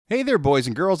Hey there, boys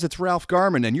and girls. It's Ralph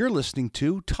Garman, and you're listening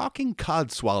to Talking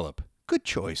Codswallop. Good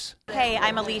choice. Hey,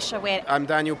 I'm Alicia Witt. I'm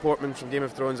Daniel Portman from Game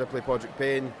of Thrones. I play Podrick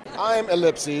Payne. I'm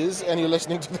Ellipses, and you're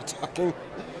listening to the Talking...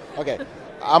 Okay.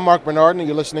 I'm Mark Bernard, and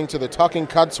you're listening to the Talking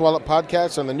Codswallop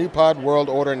podcast on the New Pod World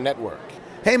Order Network.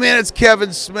 Hey, man, it's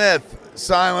Kevin Smith,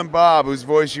 Silent Bob, whose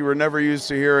voice you were never used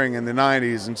to hearing in the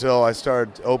 90s until I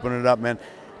started opening it up, man.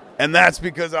 And that's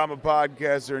because I'm a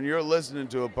podcaster, and you're listening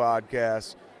to a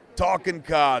podcast, Talking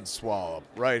Codswallop,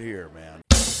 right here, man.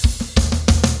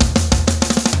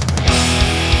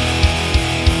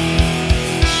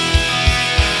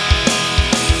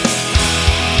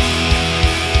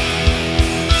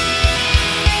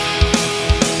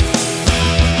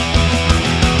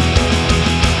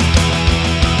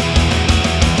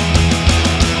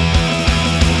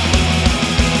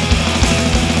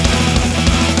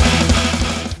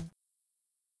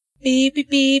 Beep beep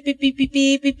beep beep beep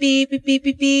beep beep beep beep beep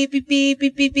beep beep beep beep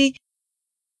beep beep beep.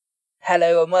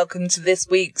 Hello and welcome to this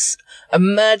week's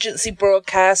emergency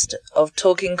broadcast of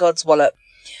Talking Codswallop.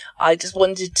 I just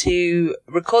wanted to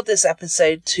record this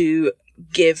episode to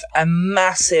give a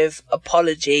massive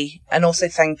apology and also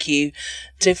thank you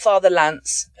to Father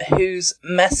Lance, whose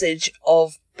message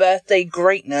of birthday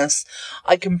greatness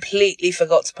I completely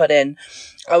forgot to put in.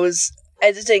 I was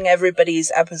editing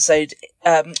everybody's messages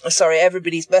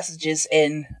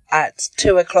in at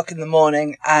 2:00 in the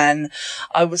morning, and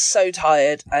I was so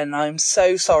tired, and I'm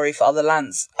so sorry, Father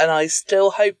Lance, and I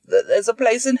still hope that there's a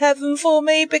place in heaven for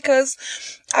me, because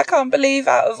I can't believe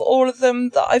out of all of them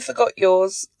that I forgot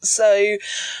yours. So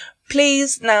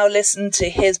please now listen to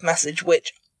his message,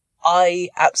 which I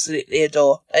absolutely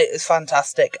adore. It is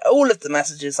fantastic. All of the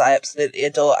messages I absolutely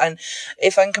adore, and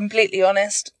if I'm completely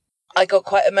honest, I got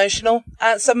quite emotional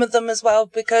at some of them as well,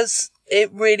 because it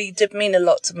really did mean a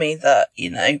lot to me that,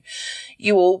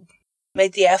 you all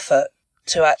made the effort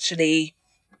to actually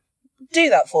do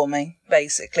that for me,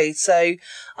 basically. So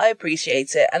I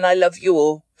appreciate it, and I love you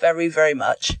all very, very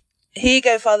much. Here you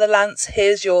go, Father Lance.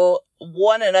 Here's your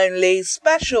one and only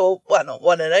special, well, not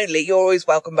one and only, you're always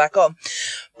welcome back on,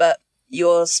 but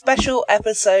your special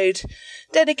episode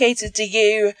dedicated to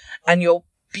you and your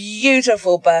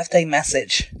beautiful birthday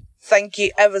message. Thank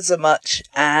you ever so much,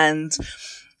 and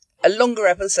a longer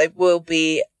episode will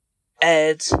be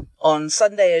aired on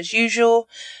Sunday as usual,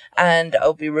 and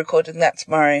I'll be recording that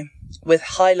tomorrow with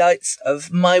highlights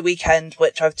of my weekend,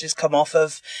 which I've just come off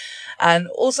of. And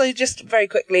also, just very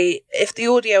quickly, if the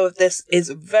audio of this is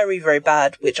very, very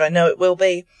bad, which I know it will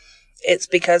be, it's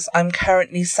because I'm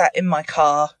currently sat in my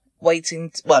car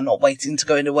not waiting to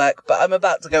go into work, but I'm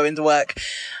about to go into work.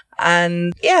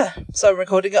 And yeah, so I'm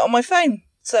recording it on my phone.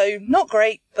 So, not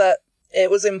great, but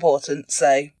it was important,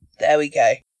 so there we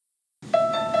go.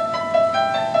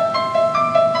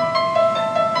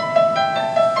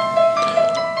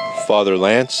 Father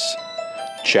Lance,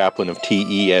 chaplain of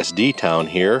TESD Town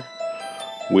here,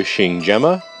 wishing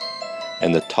Gemma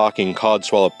and the Talking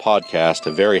Codswallop podcast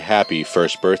a very happy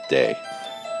first birthday.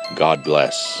 God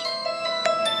bless.